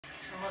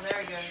Oh,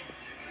 there he goes.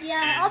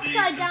 Yeah, And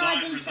upside the down. I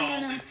desired did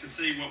result is to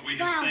see what we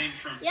have Wow. seen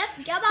from Yep,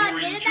 come on,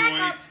 Corey get and it back Joy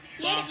up. Get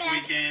it last back.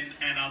 weekend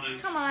and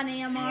others. Come on,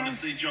 We AMR. want to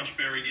see Josh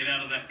Berry get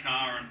out of that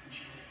car and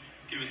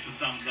give us the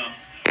thumbs up.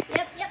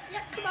 Yep.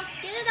 Come on,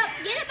 get it up.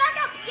 Get it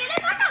back up. Get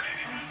it back up.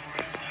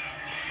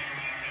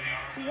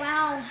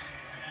 Wow.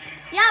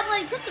 Yeah, but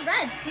he put the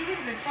red. He would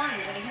have been fine,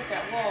 but when he hit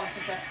that wall, I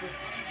think that's what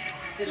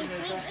did him no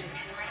justice.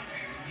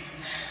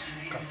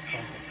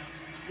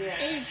 Yeah.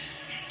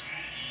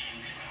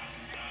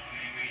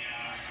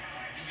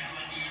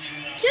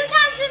 2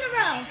 times in a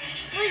row.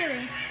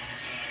 Literally.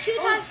 2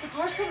 times. The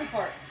car's coming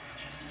apart.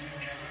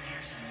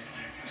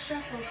 The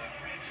strap broke.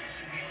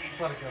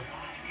 Just let it go.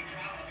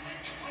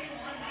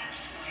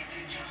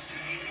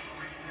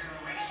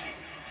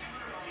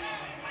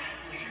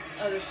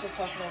 Oh, they're still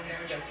talking over there.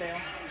 We gotta fail.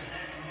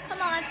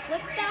 Come on,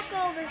 flip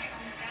back over.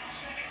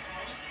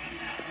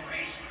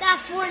 That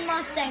Ford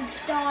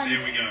Mustang's done.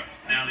 There we go.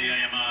 Now the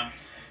AMR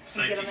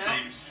safety Get him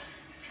team out?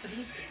 But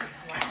he's it's like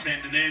glass.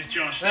 contend. And there's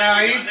Josh. Now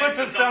There we he go. puts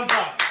There's his the thumbs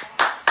up.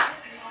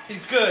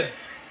 He's good.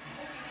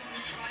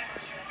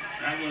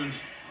 That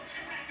was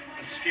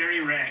a scary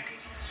wreck.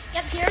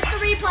 Yep, here's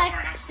the replay.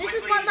 This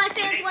is what my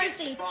fans want to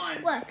see.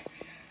 Look.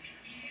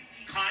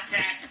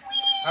 Contact.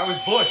 That was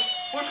Bush.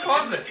 Bush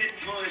caused it. Getting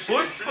pushed.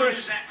 Bush As soon pushed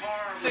as that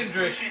car was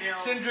Cindric. pushing him,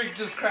 Cindric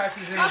just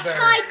crashes in the barrier.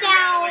 Upside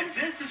down.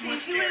 This is See, what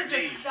if he would scared have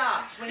me. just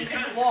stopped when he hit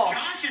Because the wall.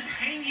 Josh is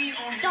hanging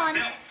on his Done.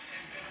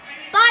 belts.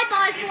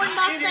 Bye-bye, He's Ford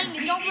not in his Mustang.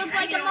 You seat, don't he's look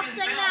like a hanging on his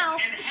Mustang belts now.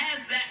 And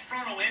has that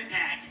frontal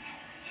impact.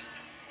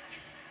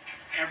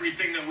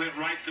 Everything that went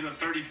right for the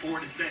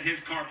 34 to set his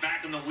car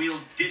back on the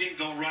wheels didn't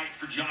go right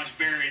for Josh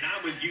Berry. And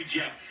I'm with you,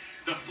 Jeff.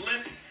 The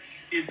flip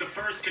is the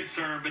first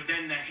concern, but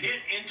then the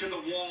hit into the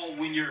wall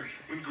when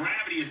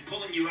gravity is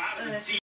pulling you out of the seat.